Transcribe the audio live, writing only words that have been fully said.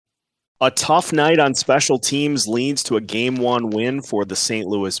A tough night on special teams leads to a Game 1 win for the St.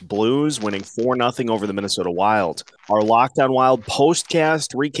 Louis Blues, winning 4-0 over the Minnesota Wild. Our Locked On Wild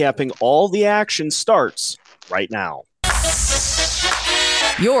postcast recapping all the action starts right now.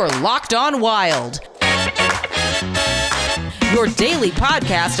 You're Locked On Wild, your daily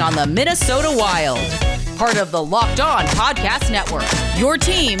podcast on the Minnesota Wild. Part of the Locked On Podcast Network, your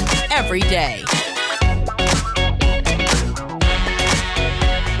team every day.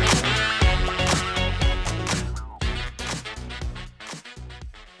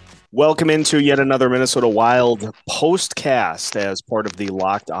 Welcome into yet another Minnesota Wild postcast as part of the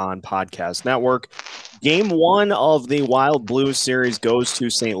Locked On Podcast Network. Game 1 of the Wild Blues series goes to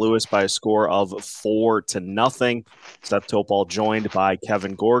St. Louis by a score of 4-0. Seth Topol joined by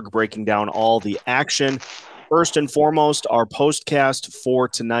Kevin Gorg, breaking down all the action. First and foremost, our postcast for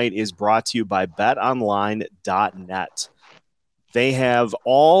tonight is brought to you by betonline.net. They have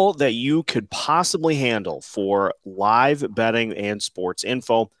all that you could possibly handle for live betting and sports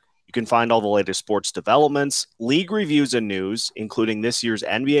info. You can find all the latest sports developments, league reviews and news, including this year's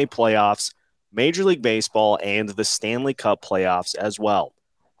NBA playoffs, Major League Baseball, and the Stanley Cup playoffs as well.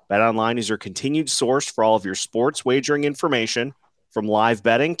 BetOnline is your continued source for all of your sports wagering information, from live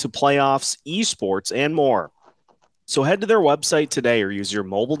betting to playoffs, esports, and more. So head to their website today or use your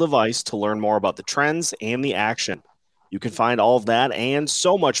mobile device to learn more about the trends and the action. You can find all of that and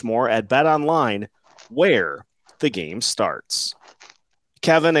so much more at BetOnline, where the game starts.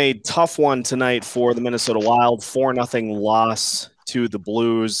 Kevin, a tough one tonight for the Minnesota Wild, 4-0 loss to the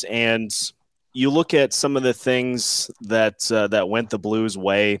Blues. And you look at some of the things that went the Blues'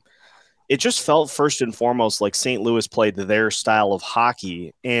 way. It just felt first and foremost like St. Louis played their style of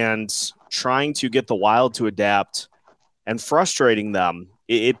hockey, and trying to get the Wild to adapt and frustrating them.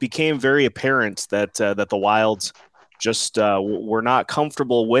 It became very apparent that the Wild just were not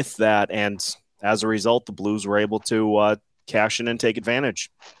comfortable with that. And as a result, the Blues were able to cash in and take advantage.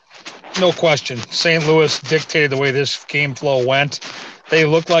 No question. St. Louis dictated the way this game flow went. They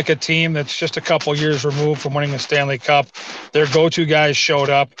look like a team that's just a couple years removed from winning the Stanley Cup. Their go-to guys showed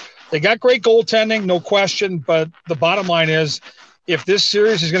up. They got great goaltending, no question, but the bottom line is, if this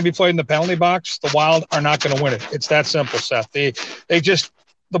series is going to be played in the penalty box, the Wild are not going to win it. It's that simple, Seth. The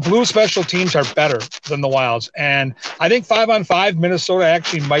Blue special teams are better than the Wild's. And I think 5-on-5, Minnesota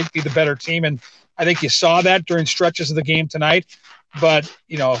actually might be the better team. And I think you saw that during stretches of the game tonight. But,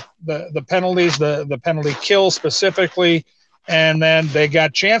 you know, the penalties, the penalty kill specifically, and then they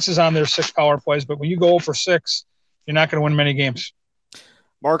got chances on their 6 power plays. But when you go for 6, you're not going to win many games.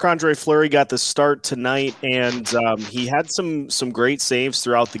 Marc-Andre Fleury got the start tonight, and he had some great saves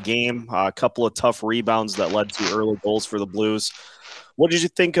throughout the game, a couple of tough rebounds that led to early goals for the Blues. What did you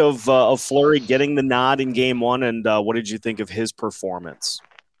think of Fleury getting the nod in Game 1, and what did you think of his performance?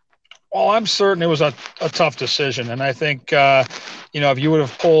 Well, I'm certain it was a tough decision. And I think, if you would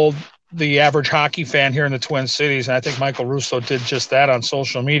have polled the average hockey fan here in the Twin Cities, and I think Michael Russo did just that on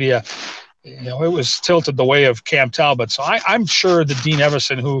social media, it was tilted the way of Cam Talbot. So I'm sure that Dean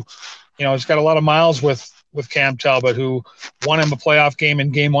Evason, who, has got a lot of miles with Cam Talbot, who won him a playoff game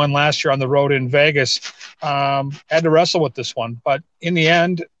in Game 1 last year on the road in Vegas, had to wrestle with this one. But in the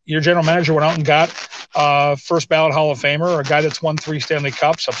end, your general manager went out and got first ballot Hall of Famer, a guy that's won 3 Stanley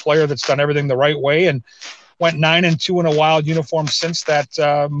Cups, a player that's done everything the right way, and went 9-2 in a Wild uniform since that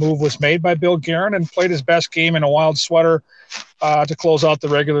move was made by Bill Guerin, and played his best game in a Wild sweater to close out the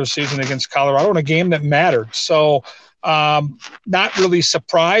regular season against Colorado in a game that mattered. So not really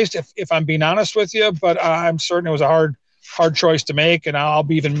surprised, if I'm being honest with you, but I'm certain it was a hard choice to make, and I'll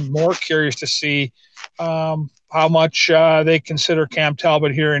be even more curious to see how much they consider Cam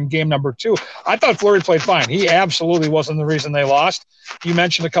Talbot here in game number 2. I thought Fleury played fine. He absolutely wasn't the reason they lost. You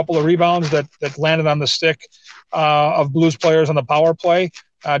mentioned a couple of rebounds that landed on the stick of Blues players on the power play.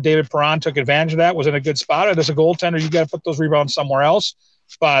 David Perron took advantage of that, was in a good spot. And as a goaltender, you got to put those rebounds somewhere else.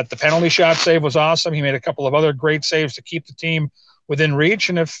 But the penalty shot save was awesome. He made a couple of other great saves to keep the team within reach.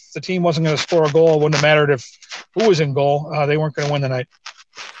 And if the team wasn't going to score a goal, it wouldn't have mattered who was in goal. They weren't going to win the night.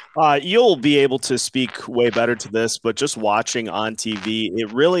 You'll be able to speak way better to this, but just watching on TV, it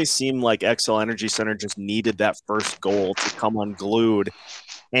really seemed like Xcel Energy Center just needed that first goal to come unglued.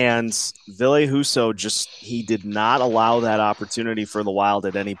 And Ville Husso he did not allow that opportunity for the Wild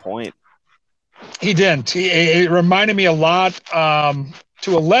at any point. He didn't. It reminded me a lot,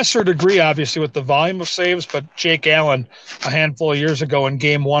 to a lesser degree, obviously, with the volume of saves, but Jake Allen a handful of years ago in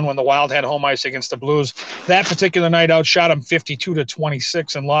Game 1 when the Wild had home ice against the Blues. That particular night outshot him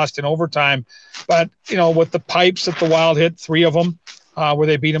 52-26 and lost in overtime. But, with the pipes that the Wild hit, 3 of them, where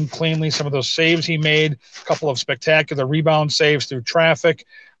they beat him cleanly, some of those saves he made, a couple of spectacular rebound saves through traffic.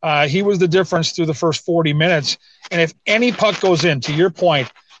 He was the difference through the first 40 minutes. And if any puck goes in, to your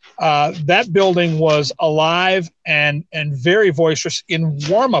point, that building was alive and very boisterous in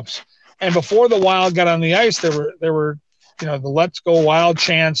warmups. And before the Wild got on the ice, there were the Let's Go Wild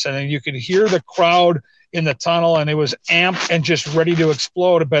chants, and you could hear the crowd in the tunnel, and it was amped and just ready to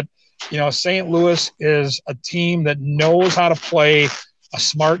explode. But St. Louis is a team that knows how to play a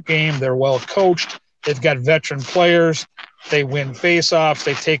smart game. They're well coached. They've got veteran players. They win faceoffs.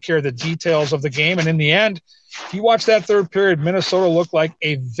 They take care of the details of the game. And in the end, if you watch that third period, Minnesota looked like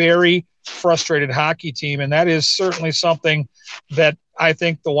a very frustrated hockey team. And that is certainly something that I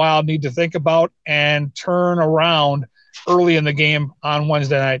think the Wild need to think about and turn around early in the game on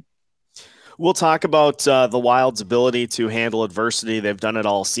Wednesday night. We'll talk about the Wild's ability to handle adversity. They've done it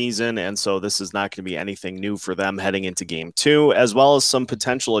all season, and so this is not going to be anything new for them heading into Game 2, as well as some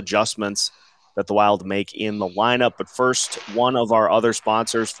potential adjustments that the Wild make in the lineup. But first, one of our other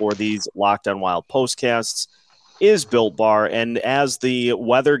sponsors for these Locked on Wild postcasts is Built Bar, and as the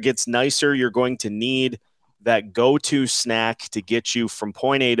weather gets nicer, you're going to need that go-to snack to get you from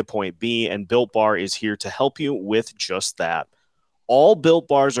point A to point B, and Built Bar is here to help you with just that. All Built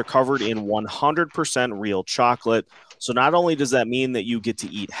Bars are covered in 100% real chocolate. So not only does that mean that you get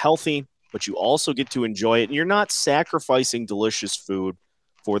to eat healthy, but you also get to enjoy it. And you're not sacrificing delicious food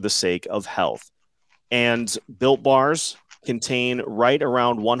for the sake of health. And Built Bars contain right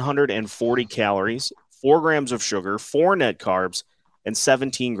around 140 calories, 4 grams of sugar, 4 net carbs, and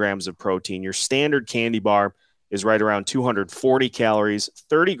 17 grams of protein. Your standard candy bar is right around 240 calories,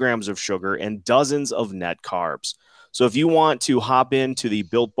 30 grams of sugar, and dozens of net carbs. So if you want to hop into the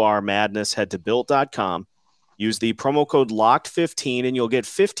Built Bar madness, head to Built.com, use the promo code LOCKED15, and you'll get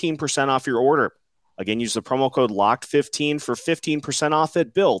 15% off your order. Again, use the promo code LOCKED15 for 15% off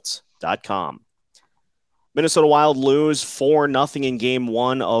at Built.com. Minnesota Wild lose 4-0 in Game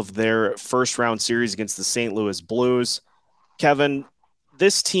 1 of their first-round series against the St. Louis Blues. Kevin,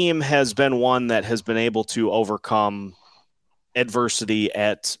 this team has been one that has been able to overcome adversity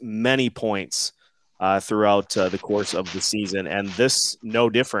at many points throughout the course of the season, and this no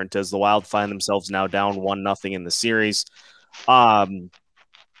different as the Wild find themselves now down 1-0 in the series.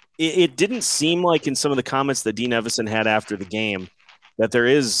 It didn't seem like in some of the comments that Dean Evason had after the game that there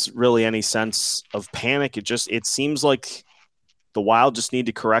is really any sense of panic. It seems like the Wild just need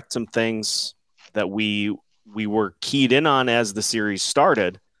to correct some things that we were keyed in on as the series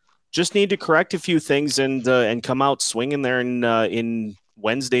started. Just need to correct a few things and come out swinging there in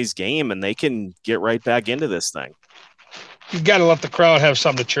Wednesday's game, and they can get right back into this thing. You've got to let the crowd have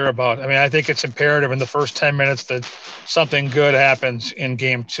something to cheer about. I mean, I think it's imperative in the first 10 minutes that something good happens in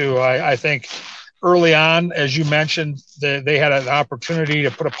Game 2. I think early on, as you mentioned, they had an opportunity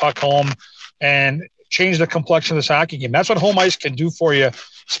to put a puck home and change the complexion of this hockey game. That's what home ice can do for you,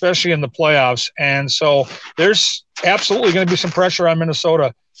 especially in the playoffs. And so there's absolutely going to be some pressure on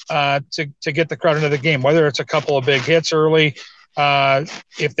Minnesota to get the crowd into the game, whether it's a couple of big hits early,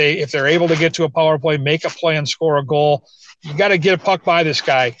 if they're able to get to a power play, make a play and score a goal. You got to get a puck by this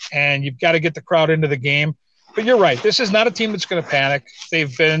guy, and you've got to get the crowd into the game. But you're right. This is not a team that's going to panic.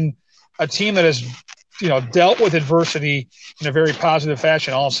 They've been a team that has, dealt with adversity in a very positive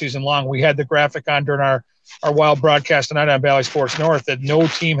fashion all season long. We had the graphic on during our Wild broadcast tonight on Bally Sports North that no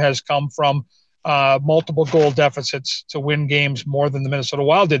team has come from multiple goal deficits to win games more than the Minnesota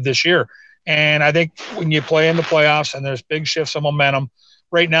Wild did this year. And I think when you play in the playoffs and there's big shifts of momentum,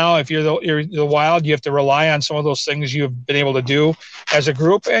 right now, if you're the Wild, you have to rely on some of those things you've been able to do as a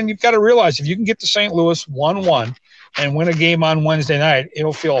group. And you've got to realize if you can get to St. Louis 1-1 and win a game on Wednesday night,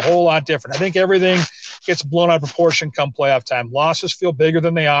 it'll feel a whole lot different. I think everything gets blown out of proportion come playoff time. Losses feel bigger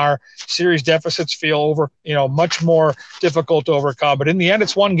than they are. Series deficits feel much more difficult to overcome. But in the end,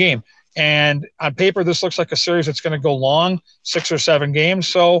 it's one game. And on paper, this looks like a series that's going to go long, 6 or 7 games.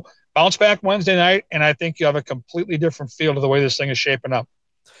 So bounce back Wednesday night, and I think you have a completely different feel to the way this thing is shaping up.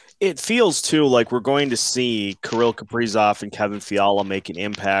 It feels, too, like we're going to see Kirill Kaprizov and Kevin Fiala make an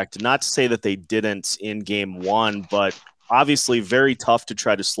impact. Not to say that they didn't in Game 1, but obviously very tough to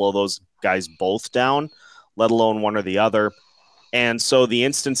try to slow those guys both down, let alone one or the other. And so the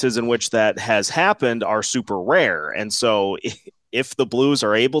instances in which that has happened are super rare. And so if the Blues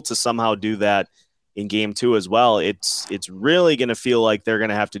are able to somehow do that in Game 2 as well, it's really going to feel like they're going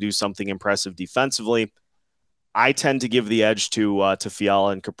to have to do something impressive defensively. I tend to give the edge to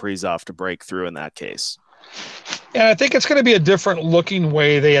Fiala and Kaprizov to break through in that case. And I think it's going to be a different looking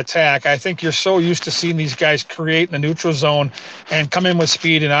way they attack. I think you're so used to seeing these guys create in the neutral zone and come in with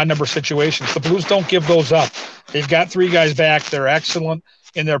speed in odd number situations. The Blues don't give those up. They've got 3 guys back. They're excellent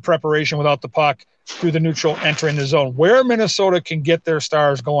in their preparation without the puck. through the neutral, entering the zone. Where Minnesota can get their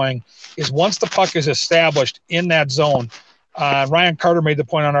stars going is once the puck is established in that zone. Ryan Carter made the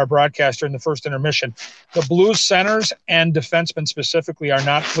point on our broadcast during the first intermission. The Blues centers and defensemen specifically are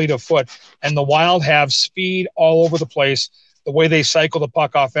not fleet of foot, and the Wild have speed all over the place, the way they cycle the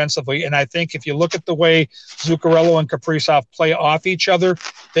puck offensively. And I think if you look at the way Zuccarello and Kaprizov play off each other,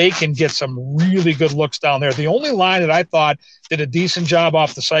 they can get some really good looks down there. The only line that I thought did a decent job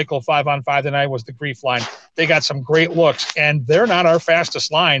off the cycle 5-on-5 tonight was the Grief line. They got some great looks, and they're not our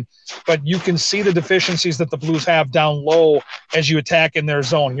fastest line, but you can see the deficiencies that the Blues have down low as you attack in their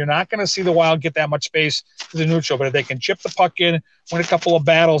zone. You're not going to see the Wild get that much space to the neutral, but if they can chip the puck in, win a couple of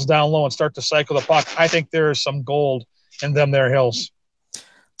battles down low, and start to cycle the puck, I think there is some gold in them there hills.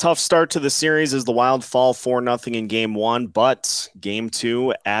 Tough start to the series as the Wild fall 4-0 in game one, but game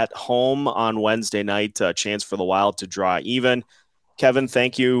two at home on Wednesday night, a chance for the Wild to draw even. Kevin,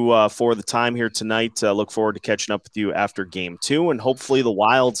 thank you for the time here tonight. Look forward to catching up with you after game two, and hopefully the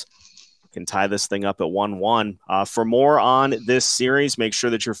Wild can tie this thing up at 1-1. For more on this series, make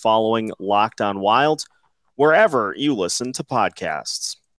sure that you're following Locked On Wild wherever you listen to podcasts.